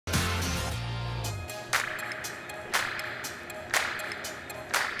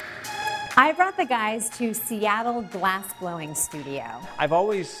I brought the guys to Seattle Glassblowing Studio. I've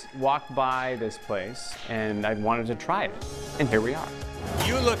always walked by this place and I wanted to try it, and here we are.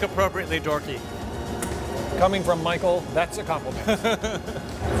 You look appropriately dorky. Coming from Michael, that's a compliment.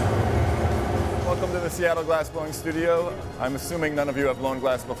 Welcome to the Seattle Glassblowing Studio. I'm assuming none of you have blown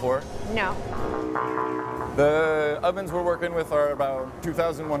glass before. No. The ovens we're working with are about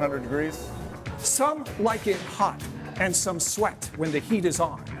 2,100 degrees. Some like it hot and some sweat when the heat is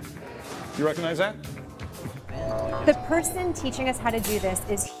on. You recognize that? The person teaching us how to do this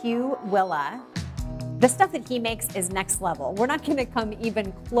is Hugh Willa. The stuff that he makes is next level. We're not going to come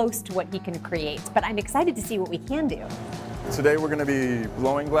even close to what he can create, but I'm excited to see what we can do. Today we're going to be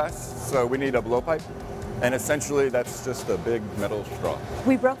blowing glass, so we need a blowpipe. And essentially that's just a big metal straw.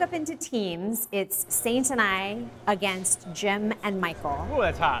 We broke up into teams. It's Saint and I against Jim and Michael. Ooh,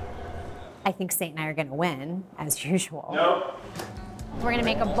 that's hot. I think Saint and I are going to win, as usual. Nope. We're going to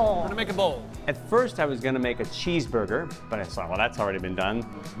make a bowl. I'm gonna make a bowl. At first I was going to make a cheeseburger, but I thought, well, that's already been done.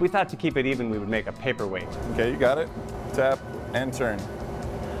 We thought to keep it even, we would make a paperweight. Okay, you got it. Tap and turn.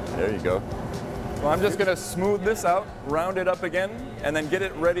 There you go. So I'm just going to smooth this out, round it up again, and then get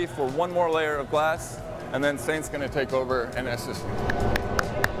it ready for one more layer of glass. And then Saint's going to take over and assist me.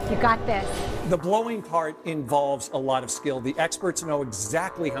 You got this. The blowing part involves a lot of skill. The experts know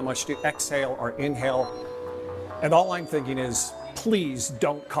exactly how much to exhale or inhale. And all I'm thinking is, please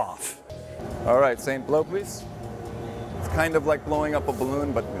don't cough. All right, Saint, blow please. It's kind of like blowing up a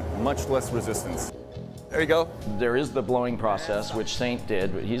balloon, but with much less resistance. There you go. There is the blowing process, which Saint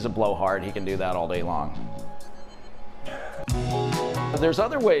did. He's a blowhard. He can do that all day long. There's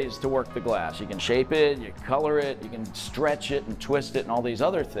other ways to work the glass. You can shape it, you can color it, you can stretch it and twist it and all these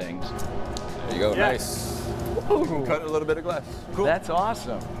other things. There you go, Yes. nice. You can cut a little bit of glass. Cool. That's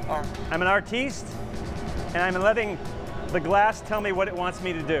awesome. I'm an artiste, and I'm letting the glass tell me what it wants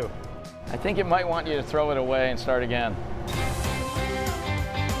me to do. I think it might want you to throw it away and start again.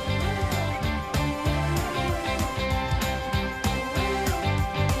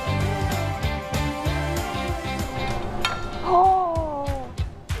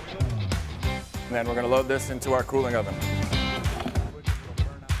 And then we're going to load this into our cooling oven.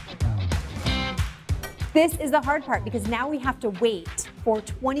 This is the hard part because now we have to wait for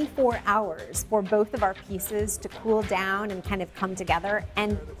 24 hours for both of our pieces to cool down and kind of come together.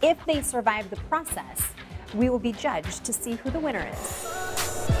 And if they survive the process, we will be judged to see who the winner is.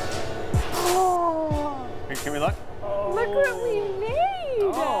 Oh, Can we look? look what we made!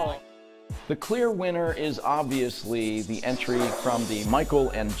 Oh. The clear winner is obviously the entry from the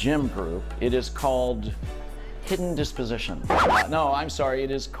Michael and Jim group. It is called Hidden Disposition. No, I'm sorry,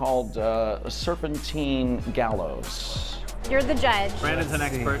 it is called Serpentine Gallows. You're the judge. Brandon's an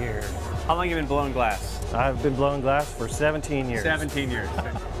expert here. How long have you been blowing glass? I've been blowing glass for 17 years. 17 years.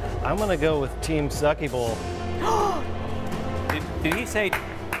 I'm gonna go with Team Sucky Bowl. Did he say, did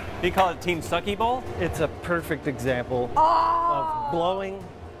he call it Team Sucky Bowl? It's a perfect example of blowing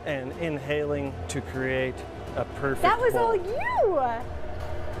and inhaling to create a perfect That was bowl. all you!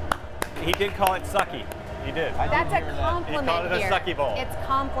 He did call it sucky. He did. That's a compliment He called it a here. sucky bowl. It's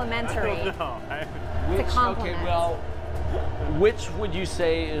complimentary. I don't know. It's a compliment. Okay, well, which would you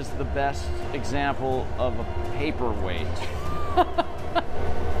say is the best example of a paperweight?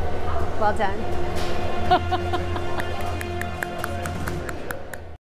 Well done.